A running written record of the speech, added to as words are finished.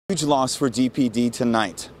Huge loss for DPD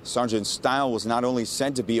tonight. Sergeant Style was not only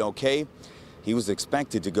said to be okay, he was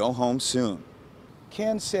expected to go home soon.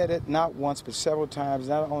 Ken said it not once but several times,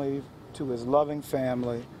 not only to his loving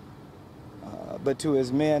family, but to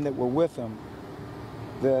his men that were with him,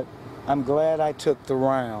 that I'm glad I took the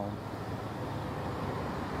round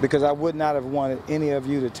because I would not have wanted any of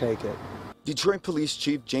you to take it. Detroit Police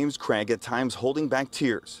Chief James Craig at times holding back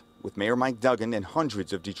tears, with Mayor Mike Duggan and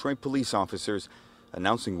hundreds of Detroit police officers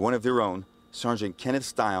announcing one of their own, Sergeant Kenneth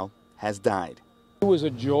Style, has died. It was a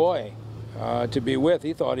joy to be with.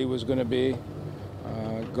 He thought he was going to be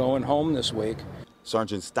going home this week.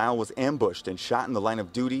 Sergeant Style was ambushed and shot in the line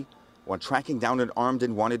of duty while tracking down an armed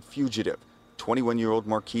and wanted fugitive, 21-year-old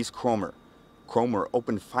Marquise Cromer. Cromer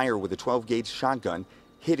opened fire with a 12-gauge shotgun,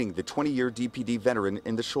 hitting the 20-year DPD veteran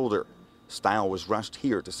in the shoulder. Style was rushed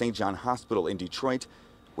here to St. John Hospital in Detroit,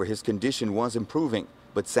 where his condition was improving.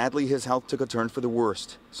 But sadly, his health took a turn for the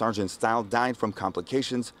worst. Sergeant Style died from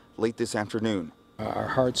complications late this afternoon. Our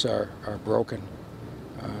hearts are broken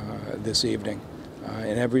this evening,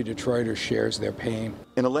 and every Detroiter shares their pain.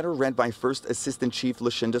 In a letter read by First Assistant Chief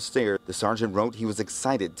LaShinda Stair, the sergeant wrote he was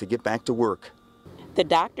excited to get back to work. The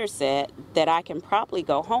doctor said that I can probably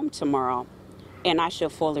go home tomorrow and I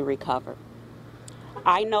should fully recover.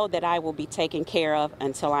 I know that I will be taken care of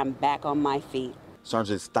until I'm back on my feet.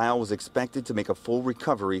 Sergeant Style was expected to make a full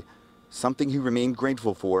recovery, something he remained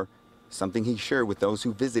grateful for, something he shared with those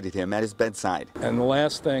who visited him at his bedside. And the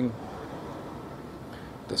last thing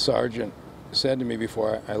the sergeant said to me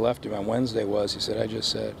before I left him on Wednesday was, he said,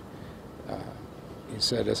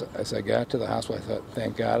 as I got to the hospital, I thought,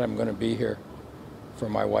 thank God I'm going to be here for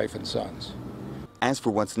my wife and sons. As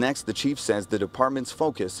for what's next, the chief says the department's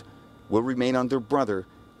focus will remain on their brother,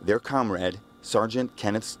 their comrade, Sergeant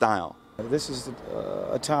Kenneth Style. This is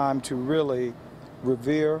a time to really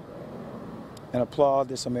revere and applaud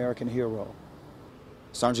this American hero.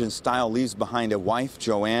 Sergeant Style leaves behind a wife,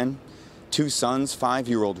 Joanne, two sons,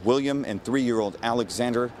 5-year-old William and 3-year-old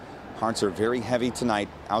Alexander. Hearts are very heavy tonight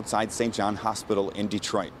outside St. John Hospital in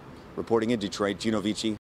Detroit. Reporting in Detroit, Gino Vici.